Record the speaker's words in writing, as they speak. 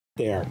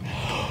there.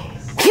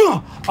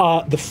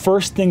 The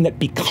first thing that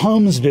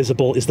becomes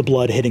visible is the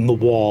blood hitting the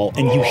wall,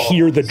 and you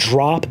hear the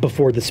drop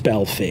before the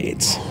spell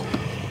fades.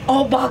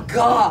 Oh my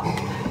god!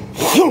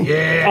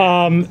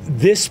 Yeah.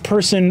 This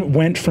person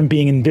went from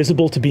being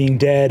invisible to being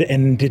dead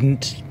and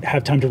didn't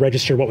have time to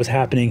register what was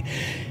happening.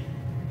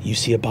 You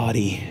see a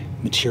body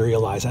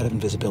materialize out of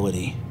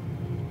invisibility.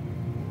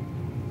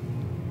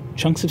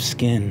 Chunks of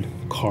skin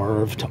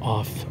carved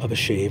off of a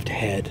shaved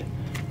head.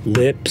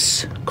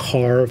 Lips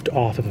carved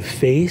off of a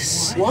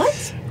face.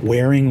 What?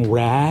 Wearing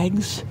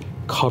rags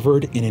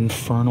covered in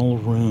infernal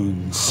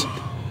runes.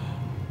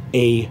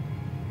 A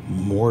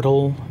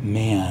mortal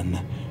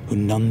man who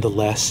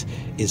nonetheless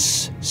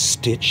is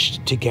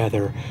stitched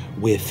together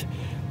with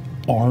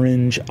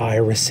orange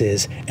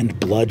irises and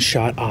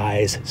bloodshot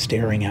eyes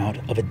staring out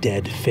of a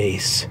dead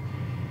face.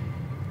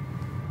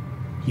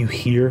 You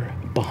hear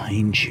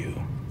behind you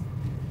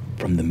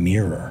from the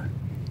mirror.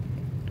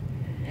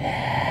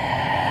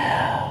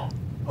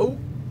 Oh.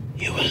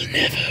 You will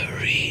never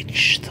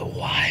reach the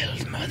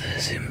Wild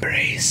Mother's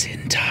embrace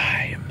in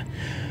time.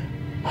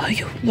 Are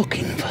you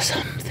looking for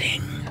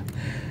something?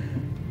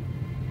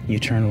 You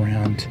turn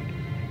around,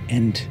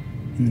 and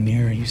in the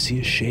mirror you see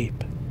a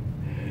shape.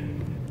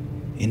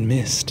 In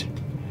mist.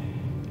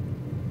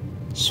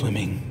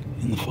 Swimming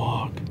in the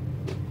fog.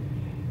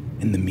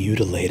 In the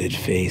mutilated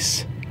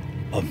face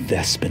of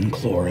Vespin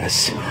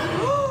Chloris.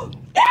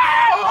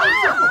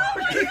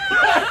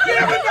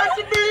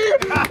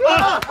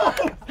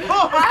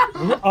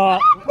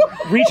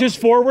 Reaches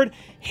forward,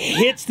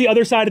 hits the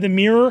other side of the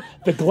mirror,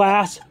 the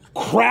glass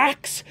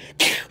cracks,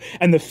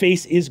 and the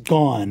face is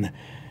gone.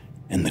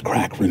 And the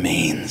crack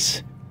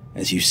remains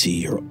as you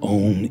see your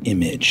own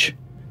image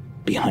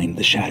behind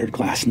the shattered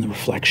glass in the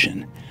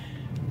reflection.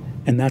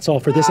 And that's all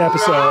for this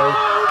episode.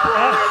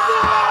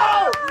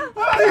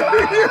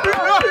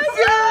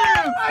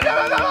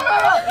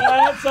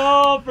 That's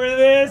all for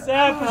this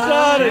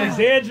episode of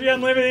Exandria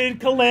Unlimited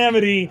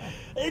Calamity.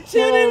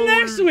 Tune in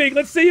next week.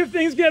 Let's see if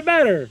things get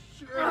better.